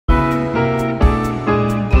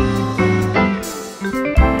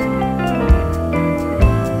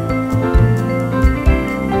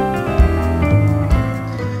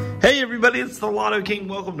Lotto King,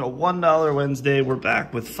 welcome to $1 Wednesday. We're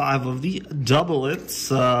back with 5 of the doublets.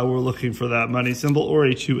 We're looking for that money symbol or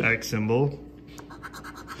a 2X symbol.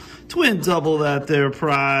 Twin double that there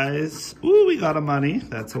prize. Ooh, we got a money.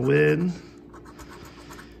 That's a win.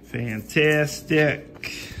 Fantastic.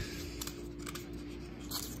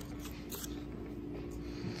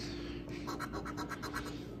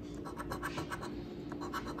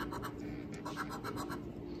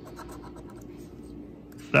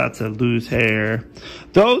 That's a lose hair.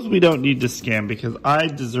 Those we don't need to scam because I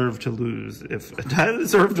deserve to lose. If I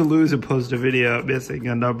deserve to lose and post a video missing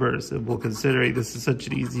a number, symbol, considering this is such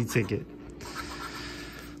an easy ticket.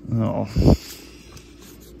 Oh.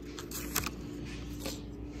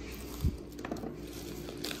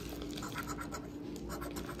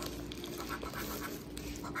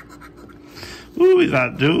 Ooh, we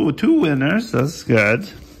got two winners. That's good.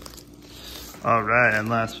 All right, and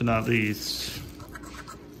last but not least,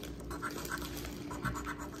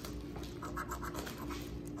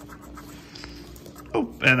 oh,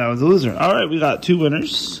 and that was a loser. All right, we got 2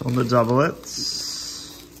 winners on the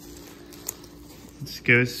doublets. Let's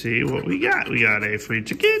go see what we got. We got a free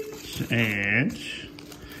ticket, and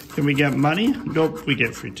can we get money? Nope, we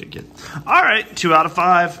get free ticket. All right, 2 out of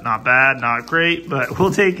 5. Not bad, not great, but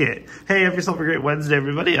we'll take it. Hey, have yourself a great Wednesday,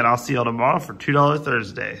 everybody, and I'll see you all tomorrow for $2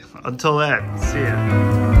 Thursday. Until then, see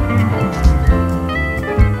ya.